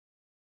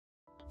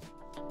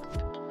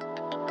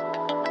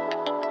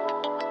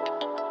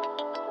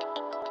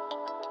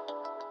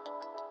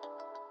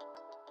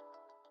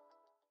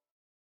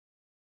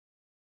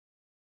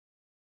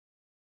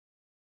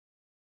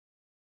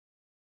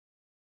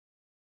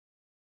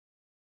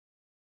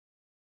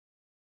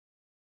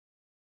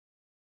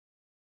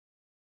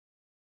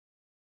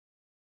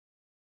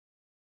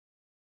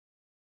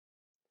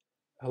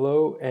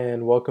Hello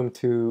and welcome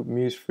to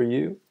Muse for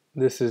You.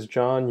 This is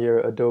John,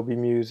 your Adobe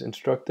Muse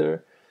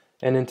instructor,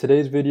 and in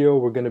today's video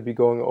we're going to be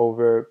going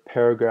over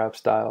paragraph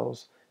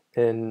styles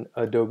in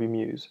Adobe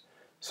Muse.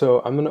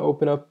 So I'm going to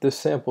open up this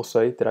sample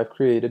site that I've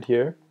created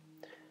here,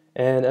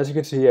 and as you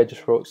can see I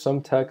just wrote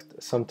some text,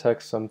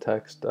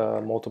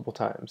 multiple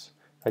times.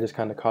 I just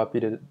kind of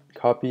copied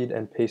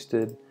and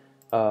pasted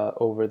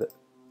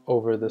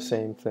over the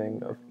same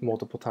thing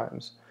multiple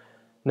times.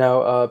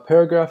 Now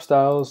paragraph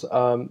styles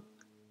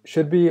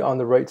should be on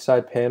the right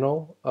side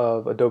panel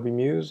of Adobe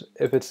Muse.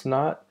 If it's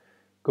not,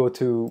 go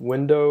to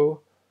Window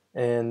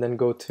and then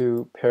go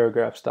to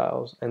Paragraph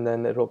Styles, and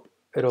then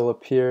it'll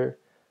appear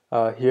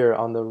here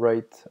on the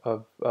right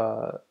of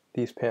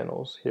these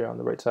panels here on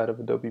the right side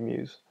of Adobe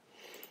Muse.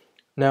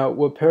 Now,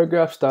 what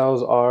paragraph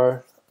styles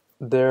are,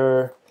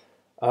 they're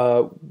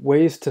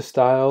ways to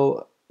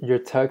style your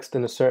text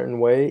in a certain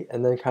way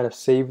and then kind of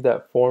save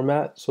that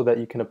format so that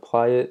you can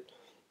apply it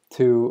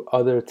to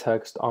other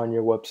text on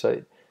your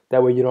website.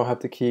 That way you don't have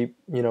to keep,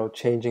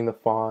 changing the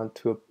font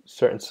to a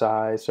certain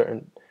size,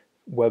 certain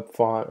web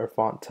font or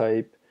font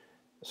type,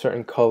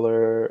 certain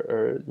color,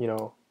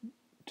 or,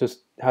 just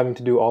having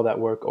to do all that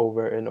work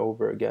over and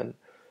over again.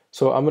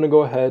 So I'm going to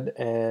go ahead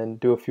and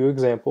do a few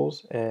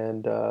examples,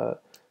 and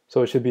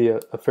so it should be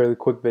a fairly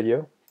quick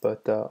video,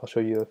 but I'll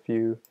show you a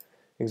few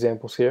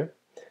examples here.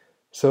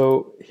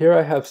 So here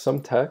I have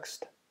some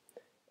text,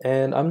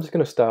 and I'm just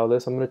going to style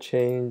this. I'm going to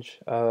change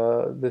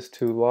this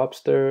to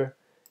lobster,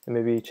 and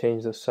maybe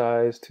change the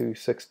size to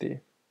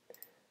 60.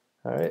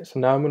 Alright, so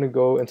now I'm going to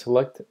go and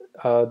select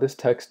this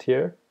text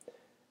here,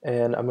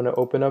 and I'm going to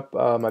open up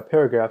my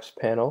paragraph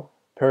style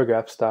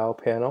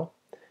panel,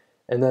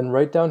 and then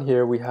right down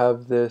here we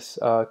have this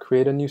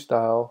create a new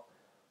style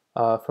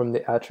from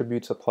the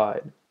attributes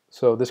applied.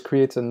 So this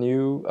creates a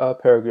new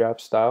paragraph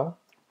style,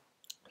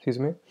 excuse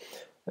me.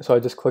 So I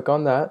just click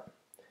on that,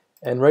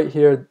 and right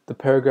here the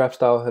paragraph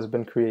style has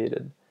been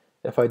created.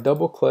 If I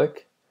double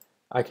click,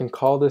 I can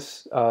call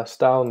this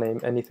style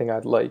name anything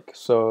I'd like.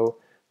 So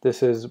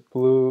this is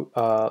blue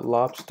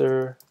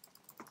lobster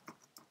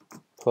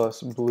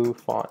plus blue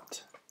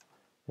font,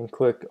 and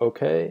click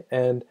OK.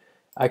 And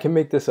I can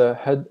make this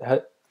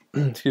a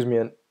excuse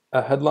me,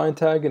 a headline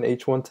tag, an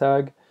H1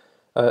 tag,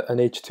 an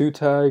H2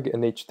 tag,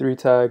 an H3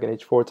 tag, an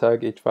H4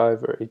 tag,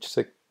 H5, or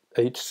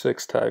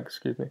H6 tag.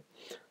 Excuse me.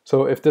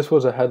 So if this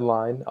was a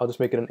headline, I'll just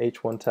make it an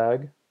H1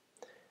 tag.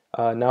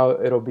 Now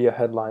it'll be a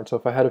headline. So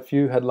if I had a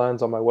few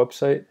headlines on my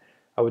website,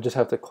 I would just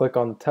have to click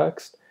on the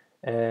text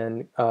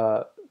and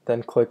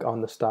then click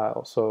on the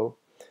style. So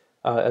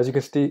as you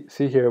can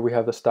see here, we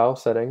have the style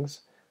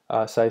settings,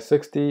 size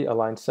 60,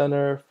 align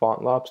center,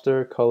 font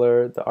lobster,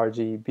 color, the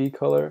RGB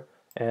color,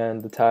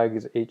 and the tag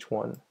is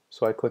H1.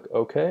 So I click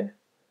OK,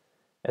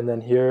 and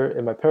then here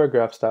in my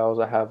paragraph styles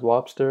I have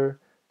lobster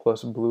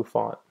plus blue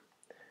font.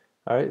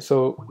 Alright,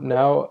 so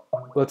now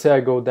let's say I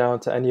go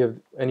down to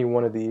any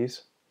one of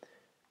these,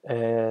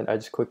 and I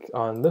just click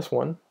on this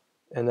one,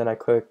 and then I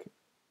click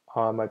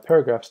on my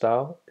paragraph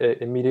style.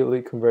 It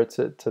immediately converts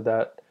it to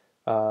that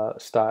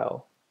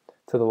style,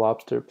 to the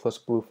lobster plus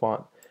blue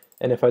font.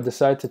 And if I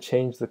decide to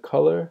change the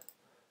color,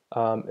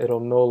 it'll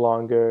no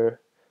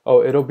longer,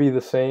 it'll be the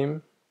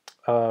same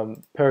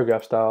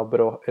paragraph style, but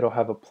it'll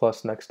have a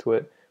plus next to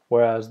it.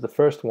 Whereas the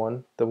first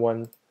one, the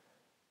one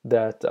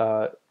that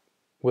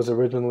was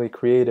originally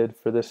created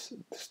for this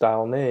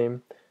style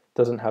name,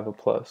 doesn't have a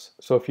plus.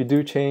 So if you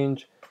do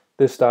change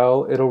this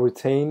style, it'll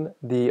retain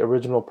the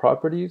original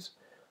properties,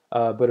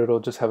 but it'll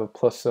just have a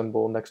plus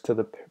symbol next to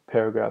the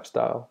paragraph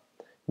style,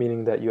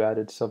 meaning that you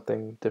added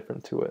something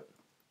different to it.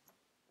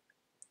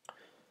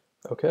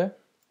 Okay,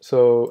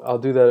 so I'll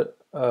do that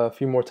a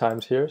few more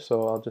times here.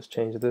 So I'll just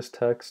change this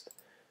text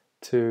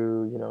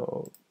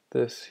to,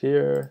 this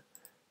here,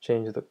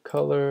 change the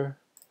color,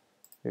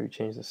 maybe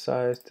change the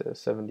size to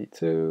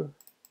 72,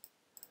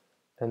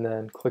 and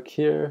then click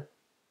here,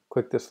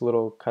 click this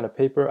little kind of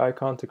paper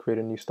icon to create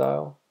a new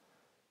style.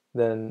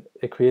 Then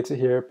it creates it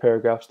here,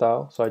 paragraph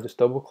style. So I just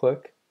double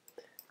click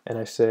and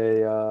I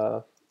say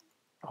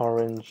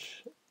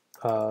orange,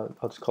 I'll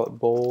just call it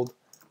bold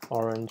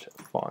orange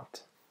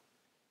font.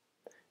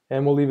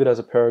 And we'll leave it as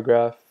a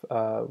paragraph.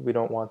 We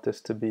don't want this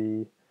to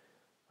be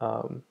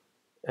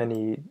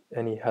any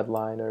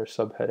headline or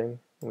subheading.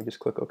 And we just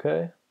click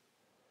OK.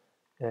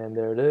 And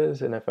there it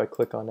is. And if I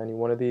click on any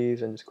one of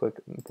these and just click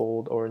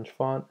bold orange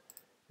font,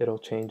 it'll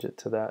change it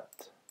to that.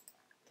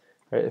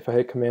 All right, if I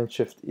hit Command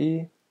Shift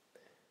E,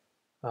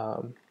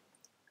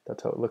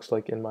 that's how it looks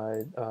like in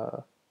my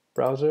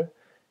browser.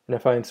 And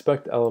if I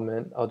inspect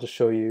element, I'll just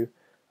show you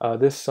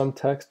this some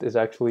text is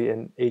actually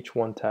in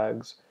H1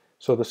 tags.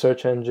 So the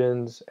search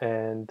engines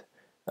and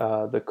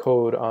the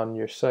code on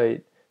your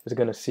site is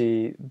going to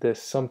see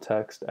this some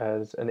text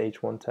as an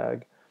H1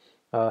 tag.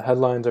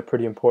 Headlines are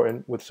pretty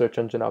important with search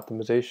engine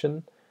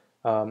optimization.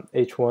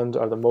 H1s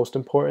are the most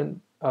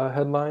important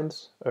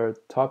headlines or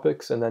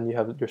topics, and then you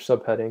have your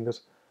subheadings,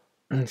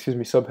 excuse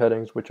me,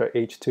 subheadings, which are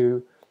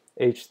H2,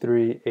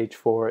 H3,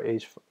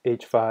 H4,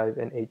 H5,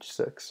 and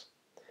H6.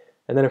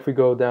 And then if we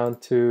go down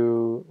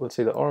to, let's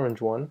say, the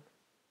orange one,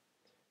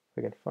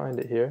 I can find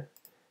it here.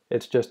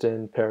 It's just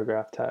in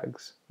paragraph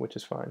tags, which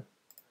is fine.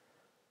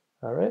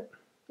 All right,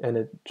 and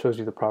it shows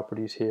you the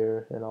properties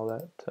here and all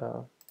that.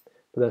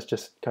 But that's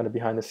just kind of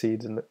behind the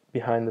scenes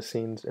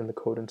in the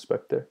code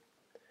inspector.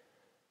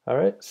 All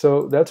right,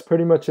 so that's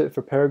pretty much it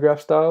for paragraph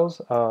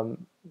styles.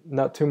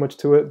 Not too much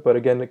to it, but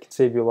again, it can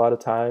save you a lot of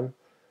time.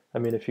 I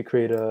mean, if you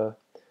create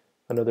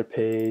another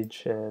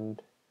page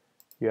and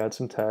you add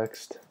some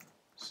text,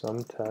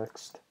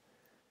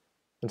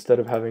 instead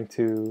of having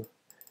to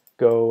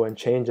go and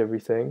change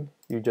everything,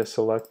 you just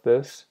select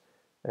this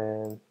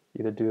and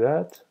either do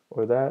that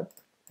or that,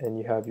 and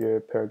you have your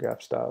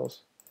paragraph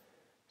styles.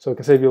 So it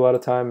can save you a lot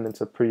of time, and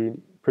it's a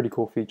pretty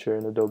cool feature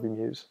in Adobe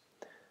Muse.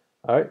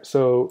 All right,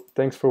 so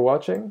thanks for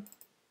watching,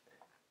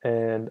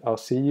 and I'll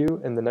see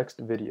you in the next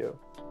video.